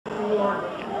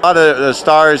lot of the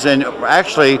stars, and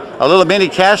actually a little mini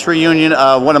cast reunion.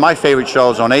 One of my favorite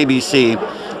shows on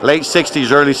ABC, late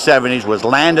 60s, early 70s, was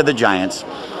Land of the Giants.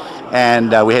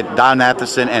 And we had Don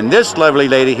Matheson, and this lovely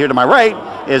lady here to my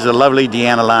right is the lovely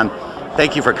Deanna Lund.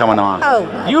 Thank you for coming on. Oh,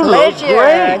 you pleasure. look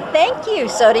great. Thank you.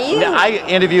 So do you. I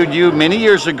interviewed you many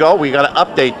years ago. We got to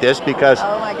update this because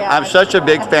I'm such a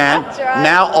big fan. That's right.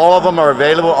 Now all of them are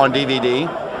available on DVD.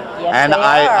 Yes, And they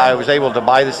I are. was able to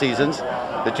buy the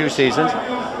 2 seasons.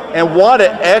 And what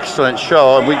an excellent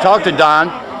show. And we talked to Don,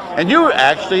 and you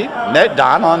actually met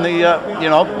Don on the,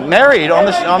 married on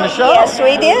the show. Yes,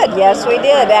 we did. Yes, we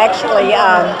did. Actually,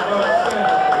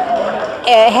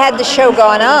 had the show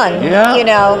gone on,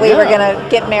 we were going to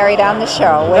get married on the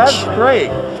show. Which That's great.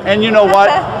 And you know what?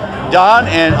 Don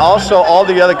and also all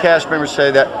the other cast members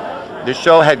say that the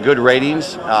show had good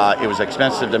ratings. It was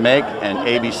expensive to make, and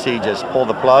ABC just pulled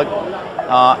the plug.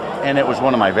 And it was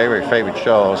one of my very favorite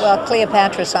shows. Well,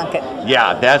 Cleopatra sunk it.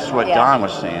 Yeah, that's what Don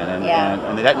was saying.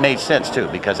 And that made sense, too,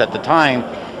 because at the time,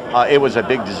 it was a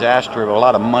big disaster, a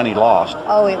lot of money lost.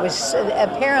 Oh, it was,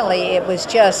 apparently it was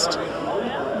just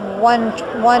one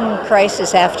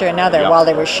crisis after another while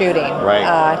they were shooting. Right.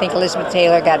 I think Elizabeth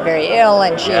Taylor got very ill,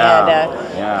 and she had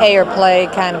a pay or play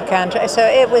kind of contract. So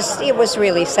it was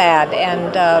really sad,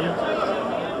 and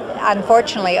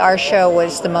unfortunately, our show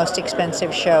was the most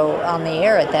expensive show on the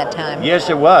air at that time. Yes,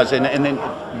 it was, and then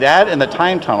that and the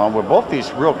Time Tunnel were both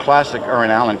these real classic Irwin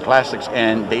Allen classics,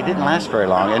 and they didn't last very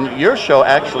long. And your show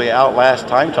actually outlasts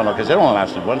Time Tunnel because it only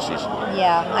lasted 1 season.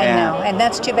 Yeah, I know, and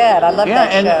that's too bad. I love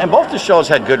that show. And both the shows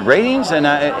had good ratings, and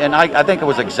I think it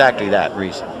was exactly that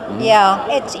reason. Mm-hmm. Yeah,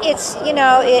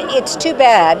 it's too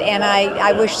bad, and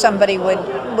I wish somebody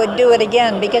would do it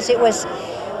again because it was.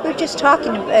 We were just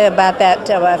talking about that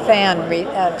fan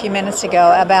a few minutes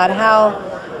ago about how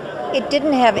it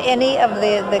didn't have any of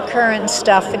the current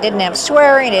stuff. It didn't have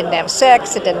swearing, it didn't have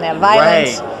sex, it didn't have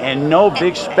violence. Right, and no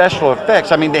big special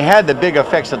effects. I mean, they had the big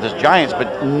effects of the Giants,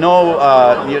 but no,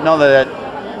 that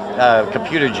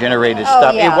computer-generated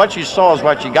stuff. Yeah. And what you saw is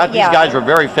what you got. These guys were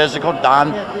very physical.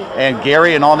 Don and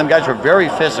Gary and all them guys were very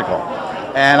physical.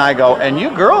 And I go, and you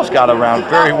girls got around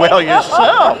very well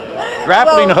yourself.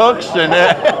 Grappling hooks and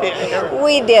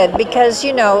we did because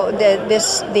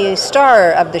the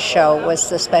star of the show was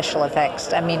the special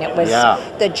effects. I mean, it was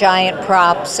the giant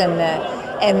props and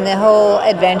the whole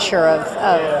adventure of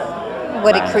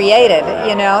what it created,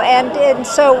 and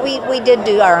so we did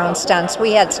do our own stunts.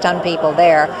 We had stunt people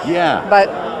there. Yeah. But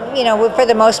for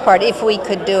the most part, if we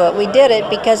could do it, we did it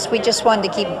because we just wanted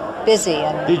to keep busy.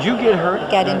 And did you get hurt?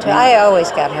 I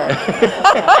always got hurt.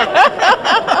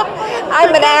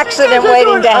 I'm an accident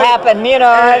waiting to happen,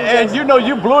 And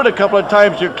you blew it a couple of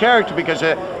times, your character, because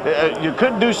you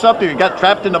couldn't do something. You got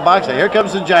trapped in the box. And here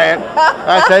comes the giant.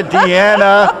 I said,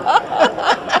 Deanna.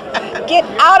 Get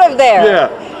out of there. Yeah.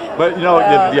 But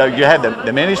you had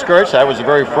the mini skirts. That was the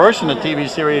very first in the TV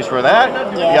series for that.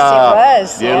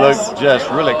 Yes, it was. You looked just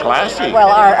really classy. Well,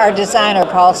 our designer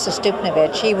Paul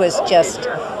Sustupnovich, he was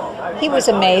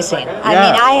amazing. I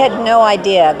mean, I had no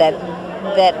idea that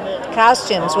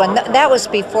costumes that was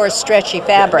before stretchy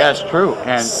fabric. That's true.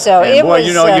 And so you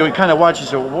would kind of watch and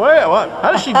say, what?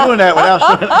 How is she doing that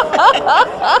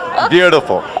without?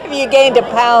 Beautiful. If you gained a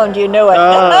pound, you knew it.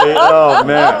 Oh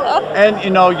man! And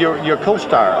your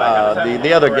co-star,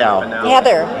 the other gal,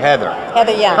 Heather,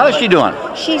 yeah. How is she doing?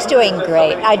 She's doing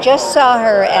great. I just saw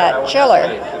her at Chiller,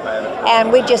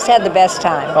 and we just had the best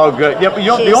time. Oh, good. Yeah, but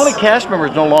the only cast member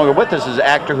who's no longer with us is the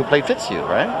actor who played Fitzhugh,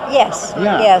 right? Yes.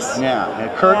 Yeah. Yes. Yeah. And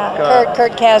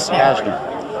Kurt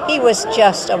Kastner. He was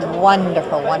just a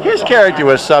wonderful. His character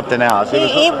was something else.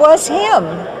 He was him.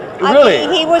 Really? I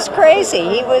mean, he was crazy.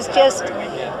 He was just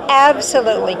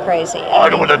absolutely crazy. I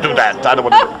don't want to do that. I don't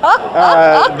want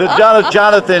to.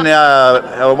 Jonathan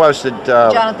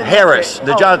Harris.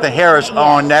 Jonathan Harris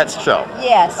on that show.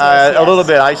 Yes. A little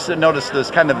bit. I noticed this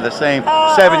kind of the same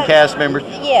 7 cast members.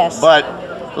 Yes. But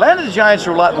Land of the Giants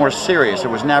were a lot more serious. It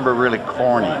was never really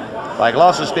corny. Like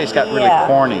Lost in Space got really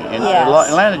corny, and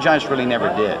Land of the Giants really never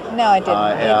did. No, it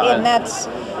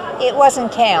didn't. It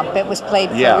wasn't camp. It was played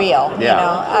for real.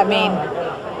 I mean,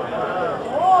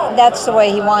 that's the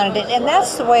way he wanted it, and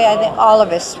that's the way I think all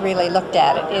of us really looked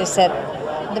at it. Is that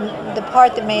the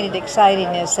part that made it exciting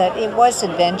is that it was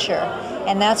adventure,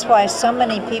 and that's why so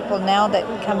many people now that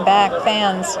come back,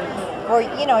 fans, or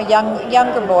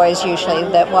younger boys usually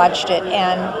that watched it,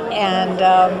 and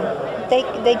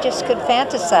they just could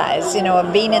fantasize, you know,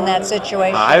 of being in that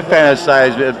situation. I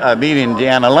fantasized meeting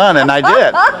Deanna Lund, and I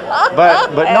did.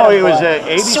 But no, it was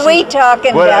ABC. Sweet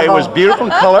talking well, devil. It was beautiful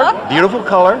color, beautiful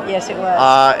color. Yes, it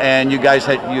was. And you guys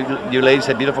had, you ladies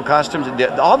had beautiful costumes.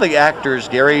 All the actors,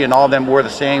 Gary and all of them, wore the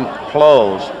same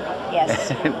clothes.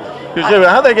 Yes. You said,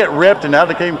 how they get ripped and how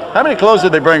many clothes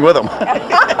did they bring with them?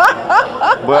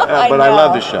 But I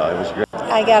love the show. It was great.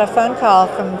 I got a phone call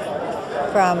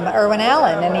from Irwin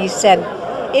Allen, and he said,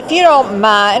 "If you don't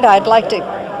mind, I'd like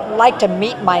to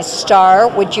meet my star.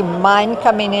 Would you mind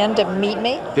coming in to meet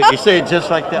me?" Did he say it just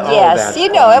like that? Yes,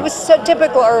 you know, it was so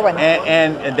typical Irwin.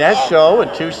 And that show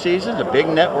in 2 seasons, a big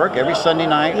network every Sunday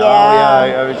night. Yeah. Oh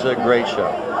yeah, it was a great show.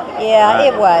 Yeah,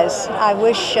 it was. I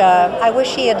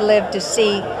wish he had lived to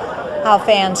see how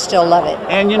fans still love it.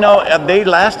 And you know, they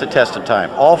last the test of time.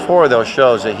 All 4 of those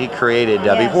shows that he created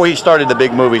Yes. before he started the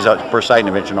big movies, Per Sight and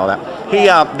Adventure and all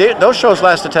that. Those shows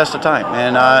last the test of time,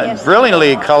 and Yes.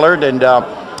 brilliantly colored and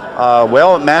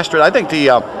well mastered. I think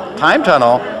the Time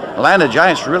Tunnel, Land of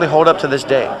Giants, really hold up to this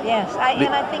day. Yes,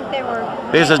 and I think they were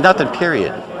Because there's nothing,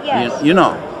 period. Yes. You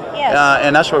know. Yes.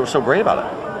 And that's what was so great about it.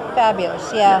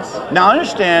 fabulous. Yes. Now I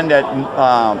understand that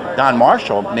Don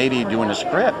Marshall may be doing a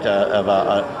script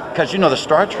because you know the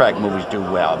Star Trek movies do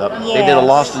well. They did a Yes.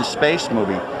 Lost in Space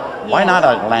movie. Why Yes. not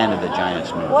a Land of the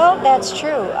Giants movie? Well, that's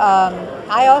true.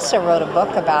 I also wrote a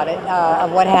book about it,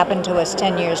 of what happened to us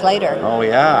 10 years later. Oh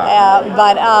yeah.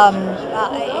 But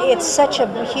it's such a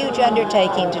huge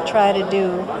undertaking to try to do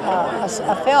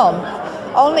a film,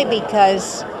 only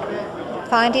because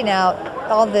finding out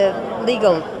all the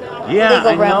legal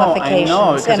ramifications. I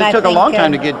know. Because it took a long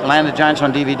time to get Land of the Giants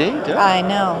on DVD too. I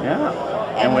know. Yeah.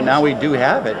 And now we do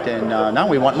have it, and now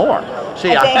we want more.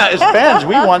 See, I think- as fans,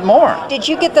 we want more. Did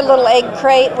you get the little egg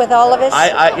crate with all of us?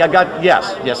 I got,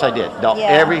 yes I did.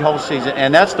 Every whole season,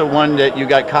 and that's the one that you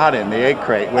got caught in, the egg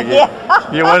crate. Where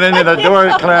you went into the door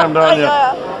and clammed on you.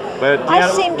 But I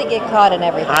seem to get caught in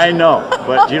everything. I know,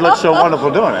 but you look so wonderful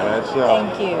doing it.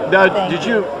 Thank you. Now,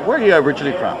 Thank where are you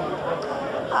originally from?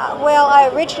 Well,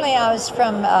 originally I was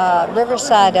from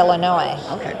Riverside, Illinois,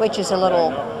 which is a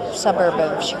little suburb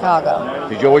of Chicago.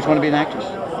 Did you always want to be an actress?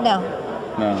 No.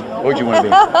 No. What would you want to be?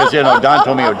 Because Don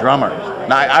told me you're a drummer.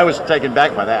 Now I was taken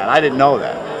back by that. I didn't know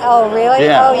that. Oh, really?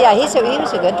 Yeah. Oh, yeah. He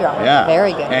was a good drummer. Yeah.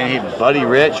 Very good. And Buddy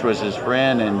Rich was his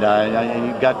friend, and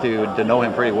you got to know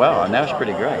him pretty well, and that was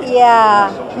pretty great.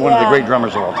 Yeah. One of the great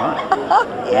drummers of all time.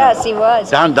 Yes, he was.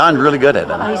 Don's really good at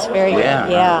it. Oh, he's very good.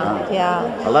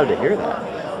 Yeah. I love to hear that.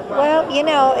 Well, you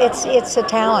know, it's a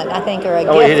talent, I think, or a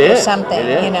Oh, it gift or is. something, It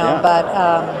is, you know. yeah. But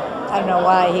I don't know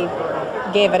why he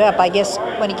gave it up. I guess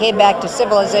when he came back to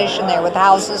civilization there with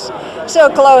houses so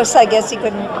close, I guess he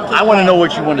couldn't keep I want to playing. know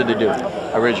what you wanted to do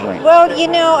originally. Well, you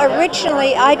know,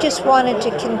 originally I just wanted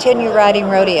to continue riding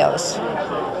rodeos.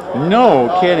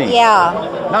 No kidding. Yeah.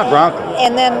 Not Bronco.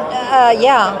 And then,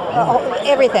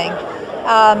 everything.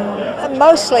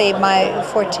 Mostly my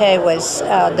forte was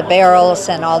the barrels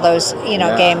and all those,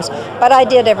 games. But I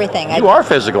did everything. You are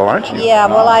physical, aren't you? Yeah,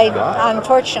 well, Oh, God.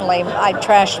 unfortunately, I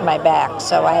trashed my back,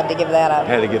 so I had to give that up.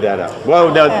 Had to give that up.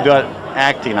 Well,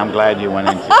 acting, I'm glad you went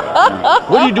into it. Yeah.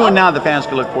 What are you doing now the fans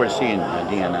can look forward to seeing,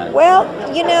 Deanna? Well,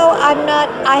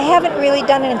 I haven't really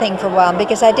done anything for a while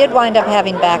because I did wind up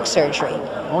having back surgery.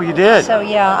 Oh, you did? So,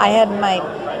 yeah, I had my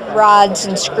rods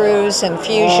and screws and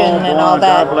fusion and all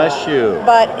that. God bless you.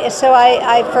 But so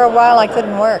I for a while I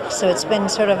couldn't work, so it's been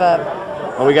sort of a.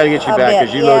 Oh, we got to get you A back bit,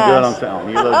 because you look good on yes. film.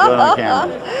 You look good on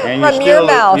camera. And From your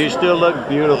mouth. You still look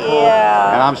beautiful.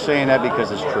 Yeah. And I'm saying that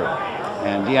because it's true.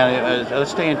 And Deanna,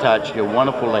 let's stay in touch. You're a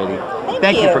wonderful lady.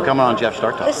 Thank you you for coming on Jeff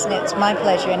Star Talk. Listen, it's my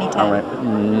pleasure anytime. All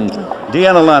right.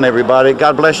 Deanna Lund, everybody.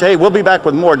 God bless you. Hey, we'll be back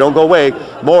with more. Don't go away.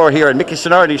 More here at Mickey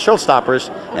Sonardi Showstoppers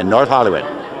in North Hollywood.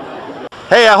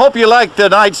 Hey, I hope you liked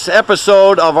tonight's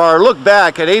episode of our look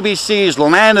back at ABC's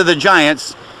Land of the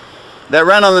Giants that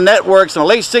ran on the networks in the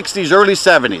late 60s, early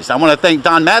 70s. I want to thank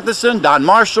Don Matheson, Don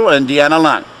Marshall, and Deanna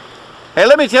Lund. Hey,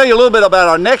 let me tell you a little bit about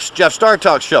our next Jeff Star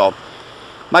Talk show.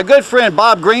 My good friend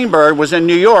Bob Greenberg was in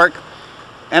New York,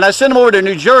 and I sent him over to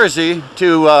New Jersey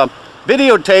to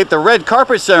videotape the red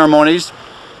carpet ceremonies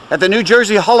at the New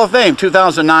Jersey Hall of Fame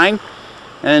 2009.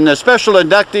 And the special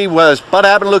inductee was Bud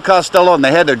Abbott and Lou Costello, and they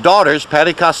had their daughters,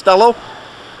 Patty Costello,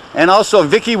 and also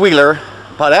Vicki Wheeler,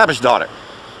 Bud Abbott's daughter,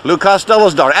 Lou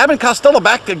Costello's daughter. Abbott and Costello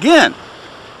back again.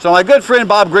 So my good friend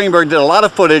Bob Greenberg did a lot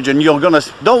of footage, and don't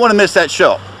want to miss that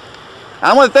show.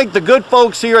 I want to thank the good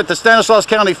folks here at the Stanislaus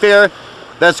County Fair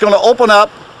that's going to open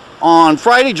up on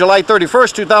Friday, July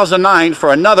 31st, 2009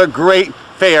 for another great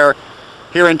fair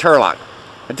here in Turlock.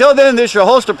 Until then, this is your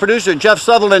host and producer, Jeff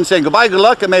Sutherland, saying goodbye, good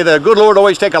luck, and may the good Lord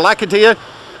always take a liking to you.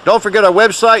 Don't forget our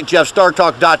website,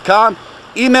 jeffstartalk.com.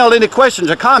 Email any questions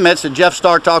or comments at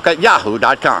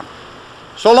jeffstartalk@yahoo.com.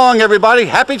 So long, everybody.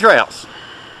 Happy trails.